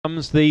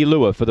Comes the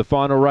lure for the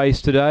final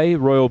race today.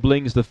 Royal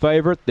Bling's the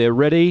favourite. They're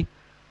ready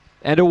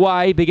and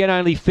away. Began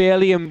only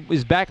fairly and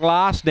is back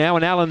last now,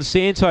 and Alan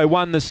Santo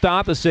won the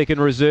start, the second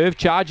reserve.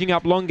 Charging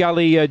up Long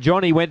Gully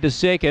Johnny went to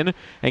second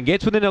and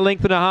gets within a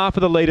length and a half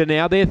of the leader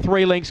now. They're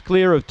 3 lengths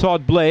clear of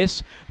Todd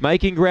Bless.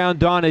 Making ground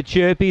Dinah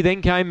Chirpy,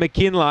 then came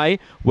McKinlay.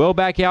 Well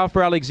back out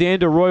for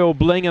Alexander, Royal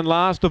Bling, and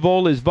last of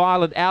all is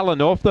Violet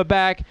Allen off the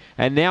back,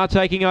 and now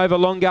taking over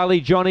Long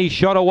Gully Johnny,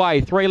 shot away.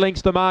 3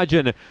 lengths the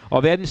margin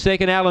of Ed and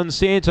second Alan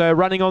Santo.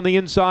 Running on the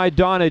inside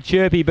Dinah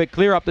Chirpy, but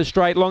clear up the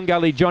straight. Long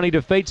Gully Johnny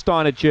defeats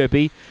Dinah Chirpy.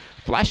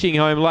 Flashing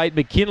home late,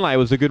 McKinlay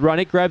was a good run.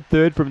 It grabbed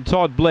third from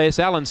Todd Bless.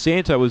 Alan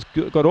Santo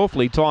got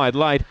awfully tired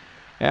late.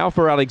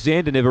 Alpha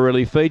Alexander never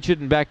really featured,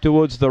 and back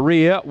towards the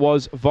rear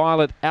was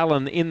Violet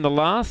Allen in the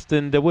last,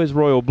 and there was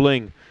Royal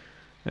Bling,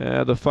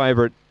 the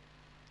favourite,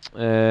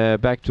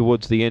 back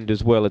towards the end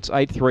as well. It's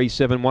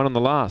 8-3-7-1 on the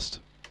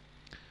last.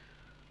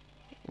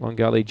 Long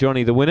Gully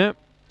Johnny the winner,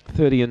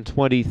 30 and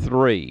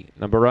 23.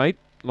 Number 8,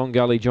 Long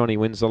Gully Johnny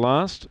wins the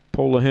last.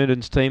 Paula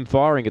Herndon's team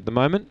firing at the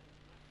moment.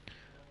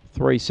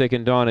 3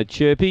 second Dinah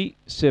Chirpy,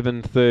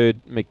 7 third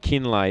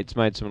McKinlay. It's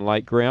made some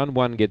late ground.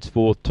 1 gets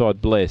 4th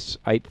Todd Bless.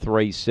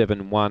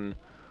 8-3-7-1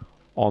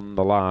 on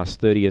the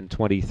last, 30 and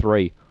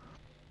 23.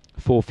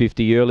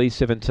 4:50 early,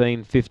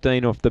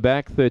 17:15 off the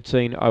back,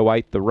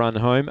 13:08 the run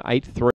home, 8-3.